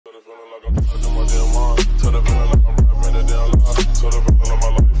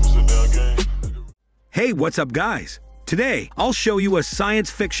Hey, what's up guys? Today, I'll show you a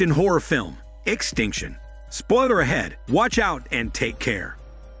science fiction horror film, Extinction. Spoiler ahead, watch out and take care.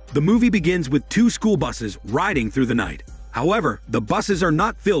 The movie begins with two school buses riding through the night. However, the buses are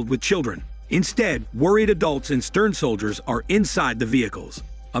not filled with children. Instead, worried adults and stern soldiers are inside the vehicles.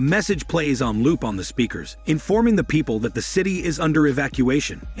 A message plays on loop on the speakers, informing the people that the city is under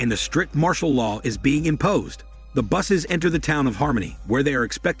evacuation and a strict martial law is being imposed. The buses enter the town of Harmony, where they are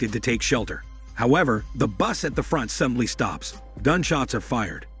expected to take shelter. However, the bus at the front suddenly stops. Gunshots are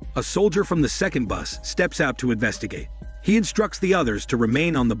fired. A soldier from the second bus steps out to investigate. He instructs the others to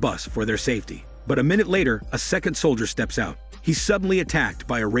remain on the bus for their safety. But a minute later, a second soldier steps out. He's suddenly attacked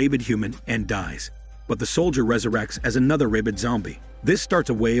by a rabid human and dies. But the soldier resurrects as another rabid zombie. This starts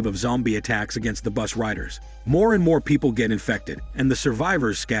a wave of zombie attacks against the bus riders. More and more people get infected, and the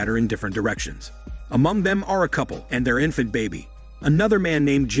survivors scatter in different directions. Among them are a couple and their infant baby. Another man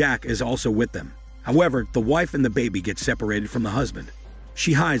named Jack is also with them. However, the wife and the baby get separated from the husband.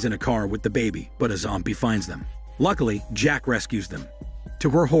 She hides in a car with the baby, but a zombie finds them. Luckily, Jack rescues them.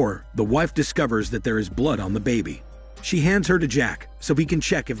 To her horror, the wife discovers that there is blood on the baby. She hands her to Jack so he can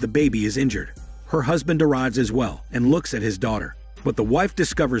check if the baby is injured. Her husband arrives as well and looks at his daughter. But the wife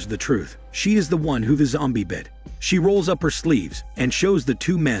discovers the truth. She is the one who the zombie bit. She rolls up her sleeves and shows the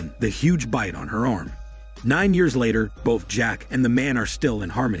two men the huge bite on her arm. 9 years later, both Jack and the man are still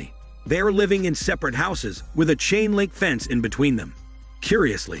in Harmony. They are living in separate houses with a chain-link fence in between them.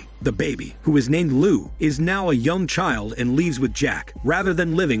 Curiously, the baby, who is named Lou, is now a young child and lives with Jack rather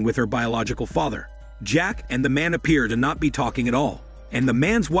than living with her biological father. Jack and the man appear to not be talking at all, and the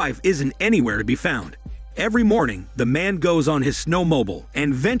man's wife isn't anywhere to be found. Every morning, the man goes on his snowmobile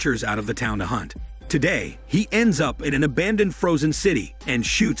and ventures out of the town to hunt. Today, he ends up in an abandoned frozen city and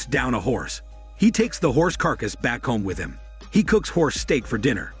shoots down a horse. He takes the horse carcass back home with him. He cooks horse steak for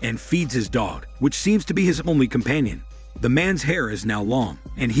dinner and feeds his dog, which seems to be his only companion. The man's hair is now long,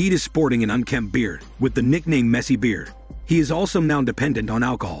 and he is sporting an unkempt beard with the nickname Messy Beard. He is also now dependent on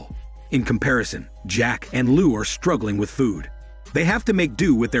alcohol. In comparison, Jack and Lou are struggling with food. They have to make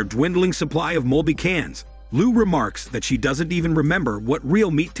do with their dwindling supply of moldy cans. Lou remarks that she doesn't even remember what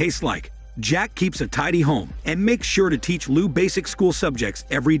real meat tastes like. Jack keeps a tidy home and makes sure to teach Lou basic school subjects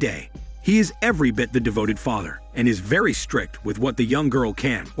every day. He is every bit the devoted father and is very strict with what the young girl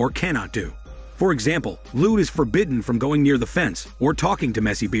can or cannot do. For example, Lou is forbidden from going near the fence or talking to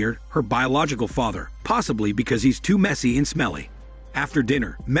Messy Beard, her biological father, possibly because he's too messy and smelly. After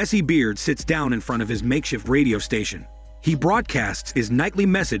dinner, Messy Beard sits down in front of his makeshift radio station. He broadcasts his nightly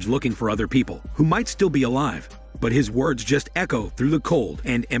message looking for other people who might still be alive, but his words just echo through the cold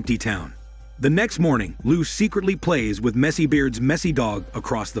and empty town. The next morning, Lou secretly plays with Messy Beard's messy dog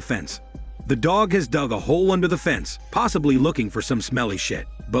across the fence. The dog has dug a hole under the fence, possibly looking for some smelly shit,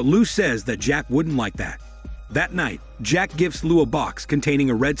 but Lou says that Jack wouldn't like that. That night, Jack gives Lou a box containing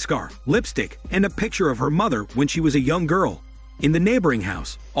a red scarf, lipstick, and a picture of her mother when she was a young girl. In the neighboring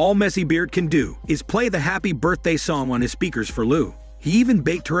house, all Messy Beard can do is play the happy birthday song on his speakers for Lou. He even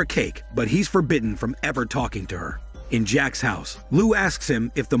baked her a cake, but he's forbidden from ever talking to her. In Jack's house, Lou asks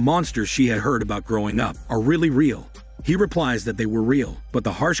him if the monsters she had heard about growing up are really real. He replies that they were real, but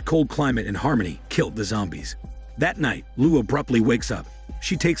the harsh cold climate in Harmony killed the zombies. That night, Lou abruptly wakes up.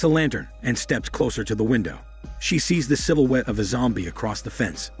 She takes a lantern and steps closer to the window. She sees the silhouette of a zombie across the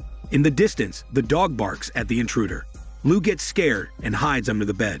fence. In the distance, the dog barks at the intruder. Lou gets scared and hides under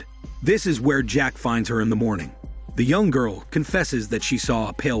the bed. This is where Jack finds her in the morning. The young girl confesses that she saw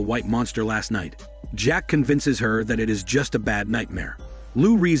a pale white monster last night. Jack convinces her that it is just a bad nightmare.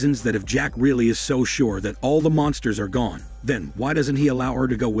 Lou reasons that if Jack really is so sure that all the monsters are gone, then why doesn't he allow her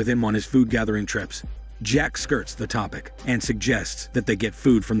to go with him on his food-gathering trips? Jack skirts the topic and suggests that they get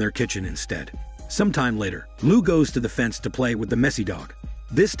food from their kitchen instead. Sometime later, Lou goes to the fence to play with the Messy dog.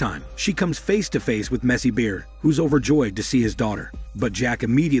 This time, she comes face to face with Messy Beard, who's overjoyed to see his daughter. But Jack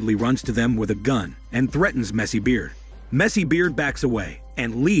immediately runs to them with a gun and threatens Messy Beard. Messy Beard backs away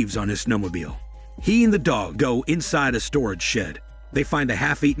and leaves on his snowmobile. He and the dog go inside a storage shed. They find a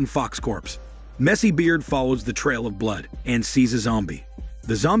half-eaten fox corpse. Messy Beard follows the trail of blood and sees a zombie.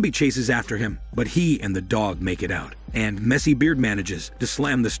 The zombie chases after him, but he and the dog make it out, and Messy Beard manages to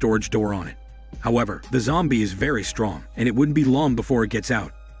slam the storage door on it. However, the zombie is very strong, and it wouldn't be long before it gets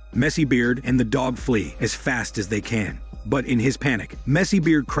out. Messy Beard and the dog flee as fast as they can, but in his panic, Messy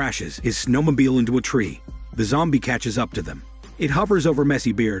Beard crashes his snowmobile into a tree. The zombie catches up to them. It hovers over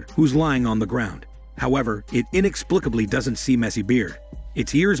Messy Beard, who's lying on the ground. However, it inexplicably doesn't see Messy Beard.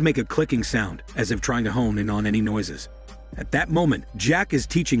 Its ears make a clicking sound, as if trying to hone in on any noises. At that moment, Jack is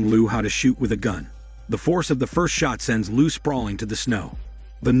teaching Lou how to shoot with a gun. The force of the first shot sends Lou sprawling to the snow.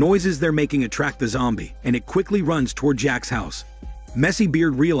 The noises they're making attract the zombie, and it quickly runs toward Jack's house. Messy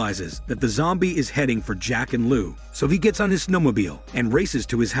Beard realizes that the zombie is heading for Jack and Lou, so he gets on his snowmobile and races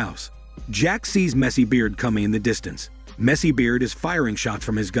to his house. Jack sees Messy Beard coming in the distance. Messy Beard is firing shots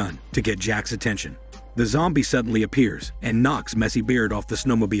from his gun to get Jack's attention. The zombie suddenly appears and knocks Messy Beard off the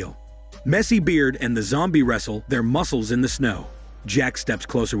snowmobile. Messy Beard and the zombie wrestle their muscles in the snow. Jack steps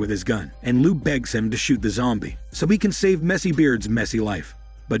closer with his gun, and Lou begs him to shoot the zombie so he can save Messy Beard's messy life.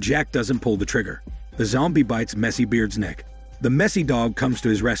 But Jack doesn't pull the trigger. The zombie bites Messy Beard's neck. The messy dog comes to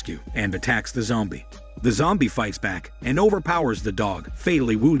his rescue and attacks the zombie. The zombie fights back and overpowers the dog,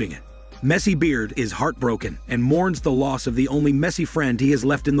 fatally wounding it. Messy Beard is heartbroken and mourns the loss of the only messy friend he has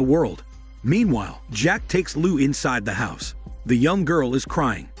left in the world. Meanwhile, Jack takes Lou inside the house. The young girl is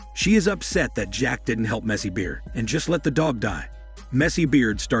crying. She is upset that Jack didn't help Messy Beard and just let the dog die. Messy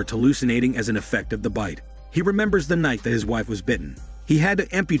Beard starts hallucinating as an effect of the bite. He remembers the night that his wife was bitten. He had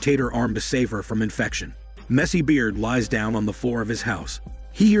to amputate her arm to save her from infection. Messy Beard lies down on the floor of his house.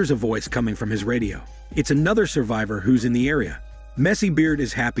 He hears a voice coming from his radio. It's another survivor who's in the area. Messy Beard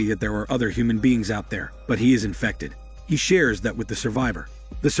is happy that there are other human beings out there, but he is infected. He shares that with the survivor.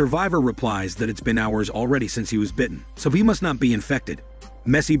 The survivor replies that it's been hours already since he was bitten, so he must not be infected.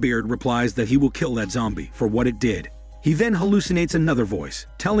 Messy Beard replies that he will kill that zombie for what it did. He then hallucinates another voice,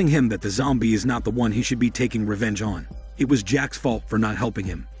 telling him that the zombie is not the one he should be taking revenge on. It was Jack's fault for not helping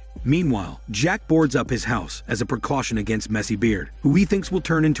him. Meanwhile, Jack boards up his house as a precaution against Messy Beard, who he thinks will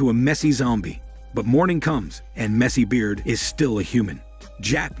turn into a messy zombie. But morning comes, and Messy Beard is still a human.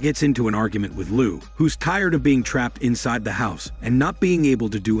 Jack gets into an argument with Lou, who's tired of being trapped inside the house and not being able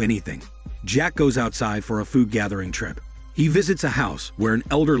to do anything. Jack goes outside for a food gathering trip. He visits a house where an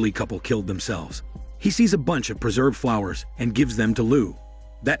elderly couple killed themselves. He sees a bunch of preserved flowers and gives them to Lou.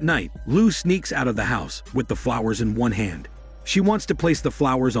 That night, Lou sneaks out of the house with the flowers in one hand. She wants to place the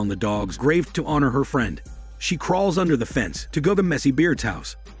flowers on the dog's grave to honor her friend. She crawls under the fence to go to Messy Beard's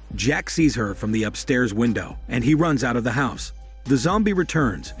house. Jack sees her from the upstairs window, and he runs out of the house. The zombie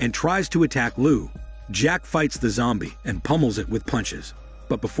returns and tries to attack Lou. Jack fights the zombie and pummels it with punches.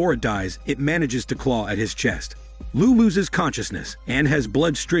 But before it dies, it manages to claw at his chest. Lou loses consciousness and has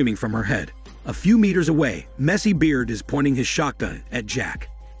blood streaming from her head. A few meters away, Messy Beard is pointing his shotgun at Jack.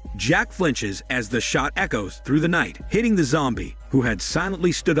 Jack flinches as the shot echoes through the night, hitting the zombie, who had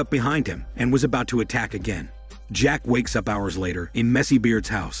silently stood up behind him and was about to attack again. Jack wakes up hours later in Messy Beard's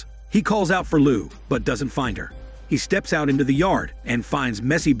house. He calls out for Lou, but doesn't find her. He steps out into the yard and finds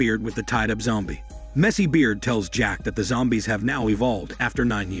Messy Beard with the tied-up zombie. Messy Beard tells Jack that the zombies have now evolved after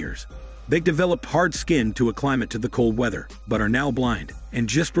 9 years. They developed hard skin to acclimate to the cold weather, but are now blind and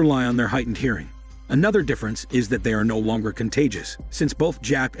just rely on their heightened hearing. Another difference is that they are no longer contagious, since both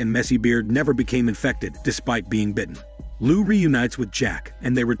Jack and Messy Beard never became infected despite being bitten. Lou reunites with Jack,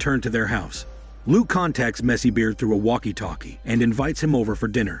 and they return to their house. Lou contacts Messy Beard through a walkie-talkie and invites him over for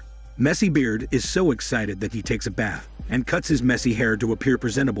dinner. Messy Beard is so excited that he takes a bath and cuts his messy hair to appear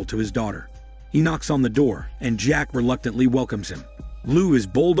presentable to his daughter. He knocks on the door, and Jack reluctantly welcomes him. Lou is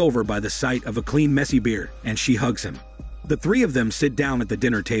bowled over by the sight of a clean Messy Beard, and she hugs him. The three of them sit down at the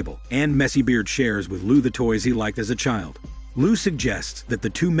dinner table, and Messy Beard shares with Lou the toys he liked as a child. Lou suggests that the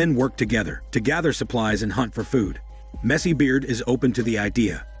two men work together to gather supplies and hunt for food. Messy Beard is open to the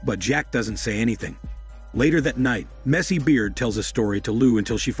idea, but Jack doesn't say anything. Later that night, Messy Beard tells a story to Lou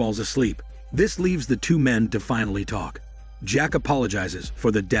until she falls asleep. This leaves the two men to finally talk. Jack apologizes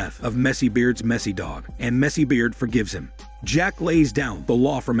for the death of Messy Beard's messy dog, and Messy Beard forgives him. Jack lays down the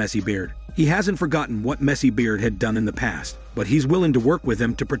law for Messy Beard. He hasn't forgotten what Messy Beard had done in the past, but he's willing to work with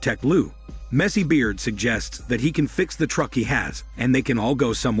him to protect Lou. Messy Beard suggests that he can fix the truck he has, and they can all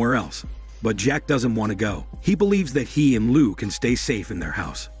go somewhere else. But Jack doesn't want to go. He believes that he and Lou can stay safe in their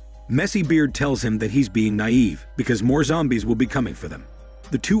house. Messy Beard tells him that he's being naive because more zombies will be coming for them.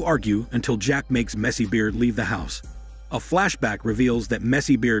 The two argue until Jack makes Messy Beard leave the house. A flashback reveals that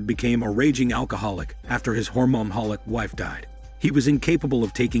Messy Beard became a raging alcoholic after his hormone-holic wife died. He was incapable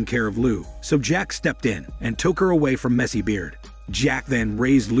of taking care of Lou, so Jack stepped in and took her away from Messy Beard. Jack then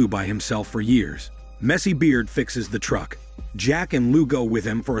raised Lou by himself for years. Messy Beard fixes the truck. Jack and Lou go with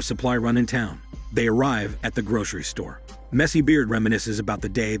him for a supply run in town. They arrive at the grocery store. Messy Beard reminisces about the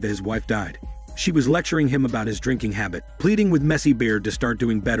day that his wife died. She was lecturing him about his drinking habit, pleading with Messy Beard to start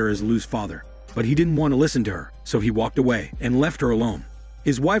doing better as Lou's father. But he didn't want to listen to her, so he walked away and left her alone.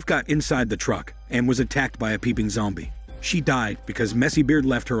 His wife got inside the truck and was attacked by a peeping zombie. She died because Messy Beard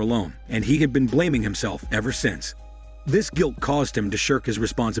left her alone, and he had been blaming himself ever since. This guilt caused him to shirk his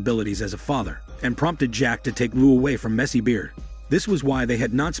responsibilities as a father and prompted Jack to take Lou away from Messy Beard. This was why they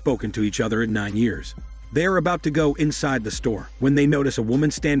had not spoken to each other in 9 years. They are about to go inside the store when they notice a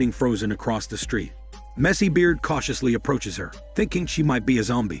woman standing frozen across the street. Messy Beard cautiously approaches her, thinking she might be a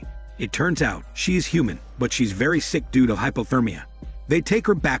zombie. It turns out she is human, but she's very sick due to hypothermia. They take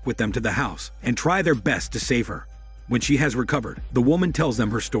her back with them to the house and try their best to save her. When she has recovered, the woman tells them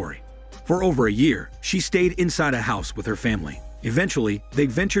her story. For over a year, she stayed inside a house with her family. Eventually, they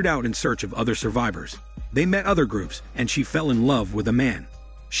ventured out in search of other survivors. They met other groups, and she fell in love with a man.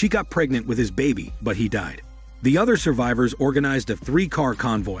 She got pregnant with his baby, but he died. The other survivors organized a 3-car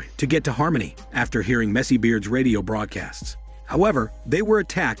convoy to get to Harmony after hearing Messy Beard's radio broadcasts. However, they were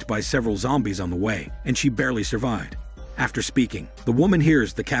attacked by several zombies on the way, and she barely survived. After speaking, the woman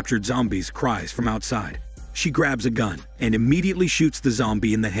hears the captured zombies' cries from outside. She grabs a gun and immediately shoots the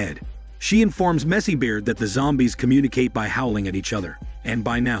zombie in the head. She informs Messy Beard that the zombies communicate by howling at each other, and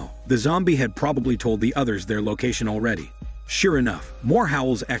by now, the zombie had probably told the others their location already. Sure enough, more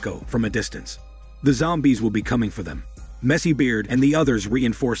howls echo from a distance. The zombies will be coming for them. Messy Beard and the others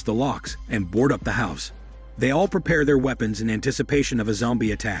reinforce the locks and board up the house. They all prepare their weapons in anticipation of a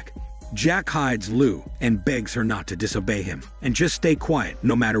zombie attack. Jack hides Lou and begs her not to disobey him and just stay quiet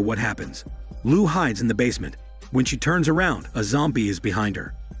no matter what happens. Lou hides in the basement. When she turns around, a zombie is behind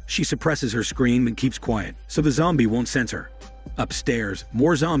her. She suppresses her scream and keeps quiet so the zombie won't sense her. Upstairs,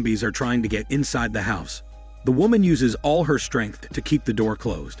 more zombies are trying to get inside the house. The woman uses all her strength to keep the door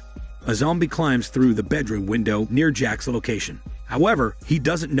closed. A zombie climbs through the bedroom window near Jack's location. However, he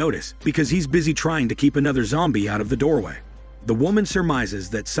doesn't notice because he's busy trying to keep another zombie out of the doorway. The woman surmises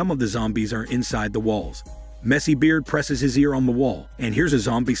that some of the zombies are inside the walls. Messy Beard presses his ear on the wall and hears a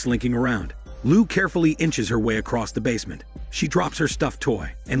zombie slinking around. Lou carefully inches her way across the basement. She drops her stuffed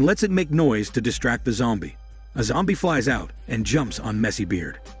toy and lets it make noise to distract the zombie. A zombie flies out and jumps on Messy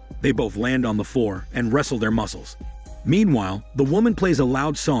Beard. They both land on the floor and wrestle their muscles. Meanwhile, the woman plays a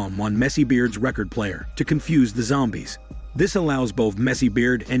loud song on Messy Beard's record player to confuse the zombies. This allows both Messy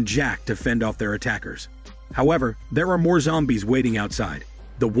Beard and Jack to fend off their attackers. However, there are more zombies waiting outside.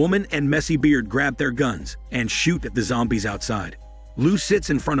 The woman and Messy Beard grab their guns and shoot at the zombies outside. Lou sits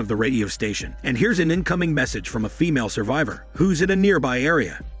in front of the radio station and hears an incoming message from a female survivor who's in a nearby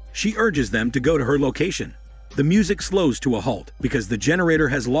area. She urges them to go to her location. The music slows to a halt because the generator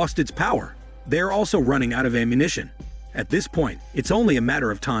has lost its power. They are also running out of ammunition. At this point, it's only a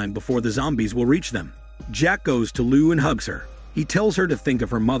matter of time before the zombies will reach them. Jack goes to Lou and hugs her. He tells her to think of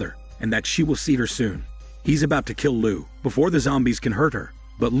her mother and that she will see her soon. He's about to kill Lou before the zombies can hurt her,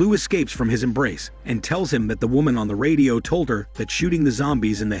 but Lou escapes from his embrace and tells him that the woman on the radio told her that shooting the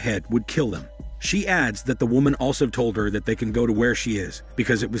zombies in the head would kill them. She adds that the woman also told her that they can go to where she is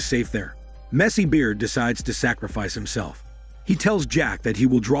because it was safe there. Messy Beard decides to sacrifice himself. He tells Jack that he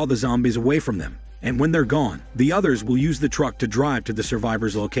will draw the zombies away from them, and when they're gone, the others will use the truck to drive to the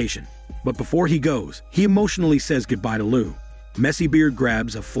survivor's location. But before he goes, he emotionally says goodbye to Lou. Messy Beard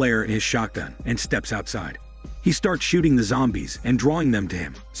grabs a flare in his shotgun and steps outside. He starts shooting the zombies and drawing them to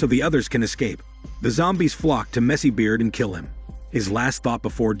him so the others can escape. The zombies flock to Messy Beard and kill him. His last thought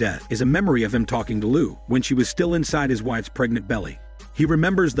before death is a memory of him talking to Lou when she was still inside his wife's pregnant belly. He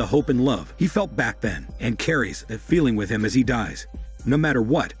remembers the hope and love he felt back then and carries that feeling with him as he dies. No matter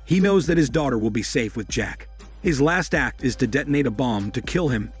what, he knows that his daughter will be safe with Jack. His last act is to detonate a bomb to kill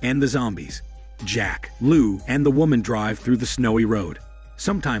him and the zombies. Jack, Lou, and the woman drive through the snowy road.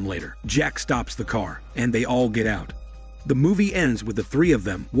 Sometime later, Jack stops the car, and they all get out. The movie ends with the three of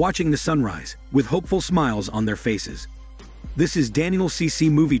them watching the sunrise, with hopeful smiles on their faces. This is Daniel CC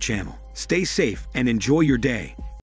Movie Channel. Stay safe and enjoy your day.